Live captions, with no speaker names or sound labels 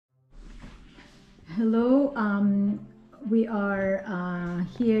Hello, we are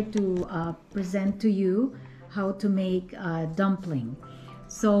here to present to you how to make dumpling.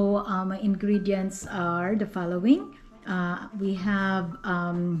 So my ingredients are the following. We have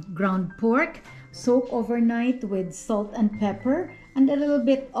ground pork soaked overnight with salt and pepper and a little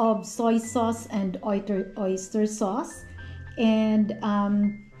bit of soy sauce and oyster sauce. And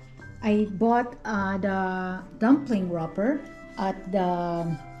I bought the dumpling wrapper at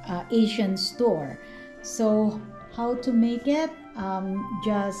the Asian store. So how to make it?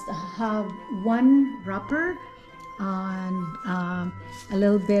 Just have one wrapper and a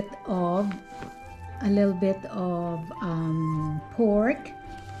little bit of pork.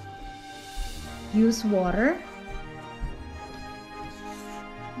 Use water,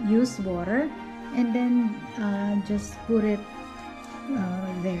 and then just put it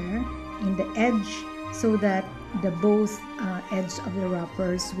there in the edge so that the both edges of the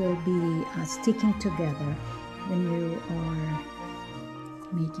wrappers will be sticking together when you are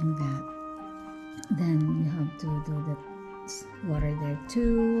making that. Then you have to do the water there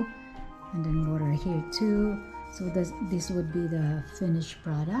too, and then water here too. So this would be the finished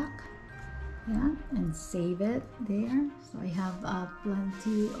product. Yeah, and save it there. So I have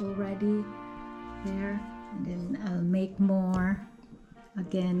plenty already there, and then I'll make more.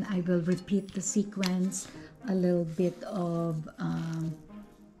 Again, I will repeat the sequence, a little bit of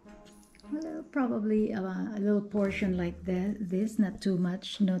probably a little portion like this, not too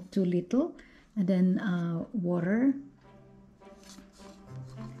much, not too little, and then water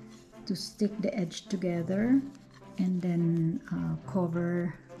to stick the edge together, and then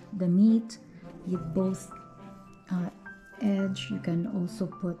cover the meat with both edge. You can also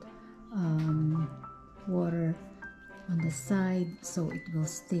put water on the side so it will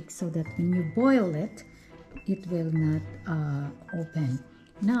stick, so that when you boil it, it will not open.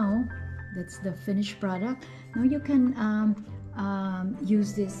 Now that's the finished product. Now you can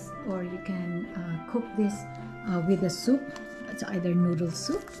use this, or you can cook this with a soup. It's either noodle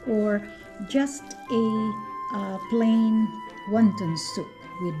soup or just a plain wonton soup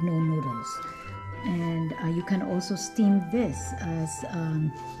with no noodles. And you can also steam this as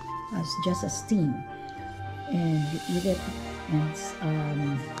just a steam, and eat it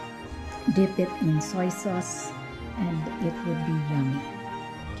and dip it in soy sauce, and it would be yummy.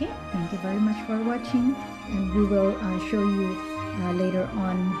 Okay, thank you very much for watching, and we will show you later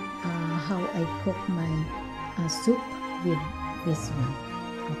on how I cook my soup with this one.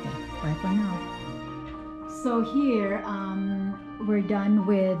 Okay, bye for now. So here we're done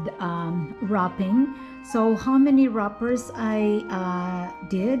with wrapping. So how many wrappers I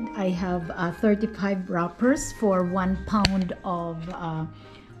did? I have 35 wrappers for 1 pound of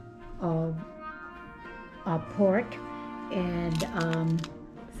pork, and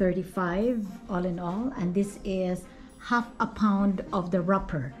 35 all in all, and this is half a pound of the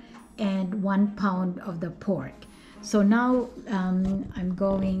wrapper and 1 pound of the pork. So now I'm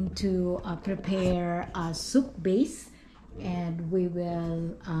going to prepare a soup base, and we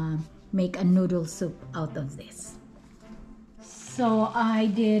will make a noodle soup out of this. So I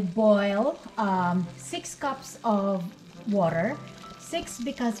did boil 6 cups of water, 6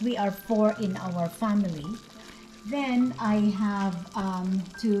 because we are 4 in our family. Then I have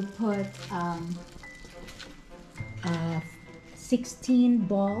to put 16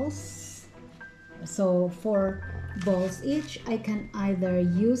 balls, so 4 balls each. I can either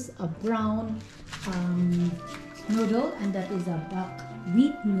use a brown noodle, and that is a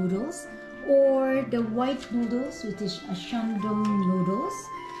buckwheat noodles, or the white noodles, which is a shandong noodles.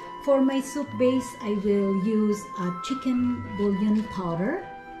 For my soup base, I will use a chicken bouillon powder,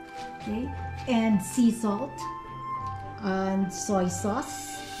 okay, and sea salt and soy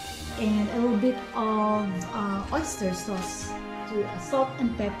sauce, and a little bit of oyster sauce, to salt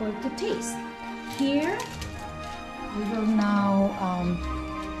and pepper to taste. Here we will now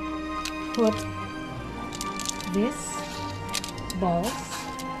put this balls,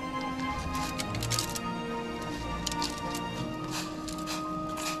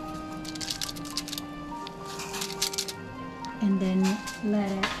 and then let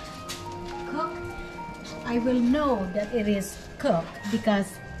it cook. I will know that it is cooked because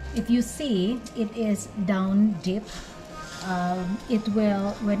if you see it is down deep, it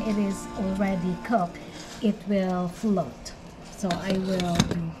will, when it is already cooked, it will float. So I will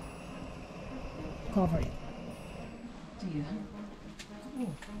cover it. Do you? Oh.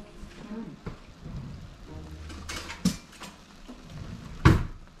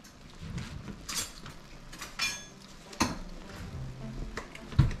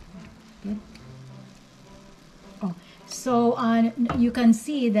 Good. Oh, so you can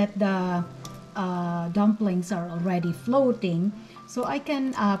see that the dumplings are already floating, so I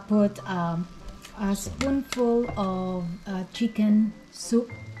can put a spoonful of chicken soup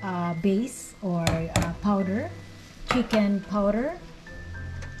base or powder, chicken powder,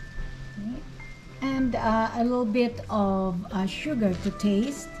 okay, and a little bit of sugar to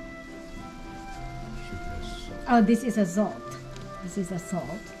taste. Oh, this is a salt. This is a salt.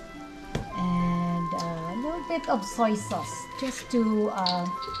 And a little bit of soy sauce, just to a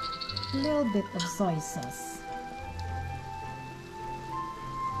little bit of soy sauce.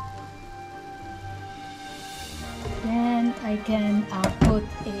 Then I can put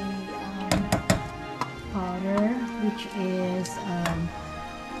a powder, which is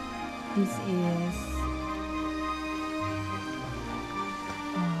this is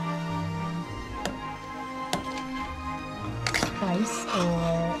spice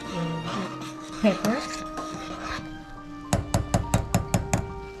or a pepper.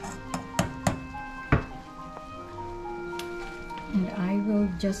 And I will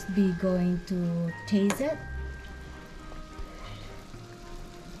just be going to taste it.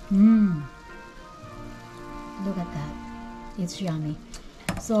 Look at that, it's yummy.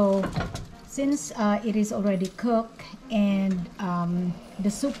 So since it is already cooked and the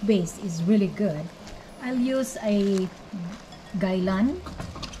soup base is really good, I'll use a gailan.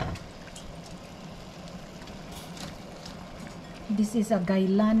 This is a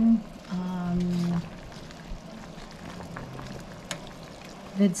gailan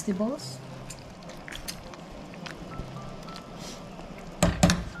vegetables.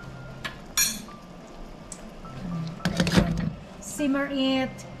 Simmer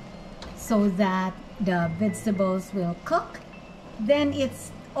it so that the vegetables will cook. Then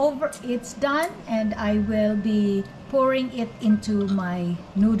it's done, and I will be pouring it into my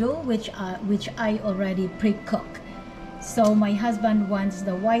noodle, which I already pre-cooked. So my husband wants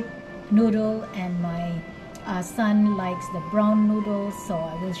the white noodle and my son likes the brown noodle, so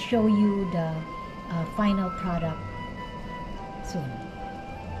I will show you the final product soon.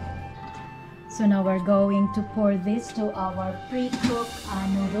 So now we're going to pour this to our pre-cooked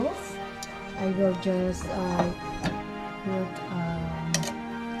noodles. I will just put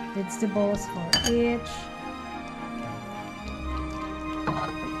vegetables for each.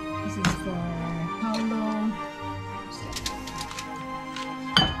 This is for Paulo.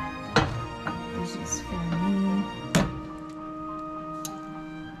 This is for me.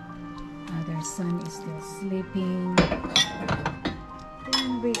 Other son is still sleeping.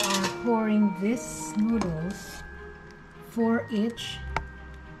 Then we are pouring this noodles for each.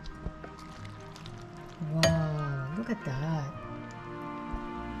 Wow, look at that.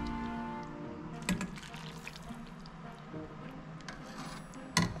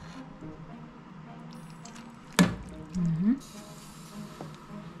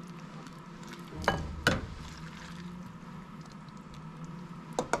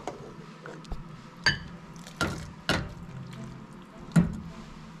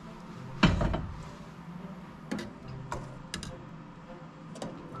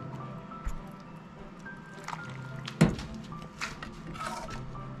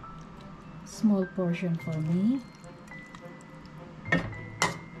 Small portion for me,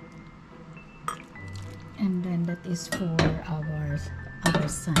 and then that is for our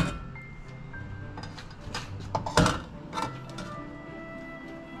son.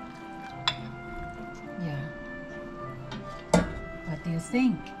 Yeah, what do you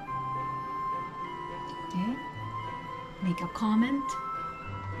think? Okay, make a comment,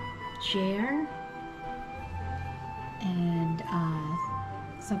 share, and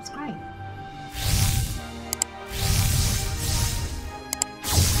subscribe.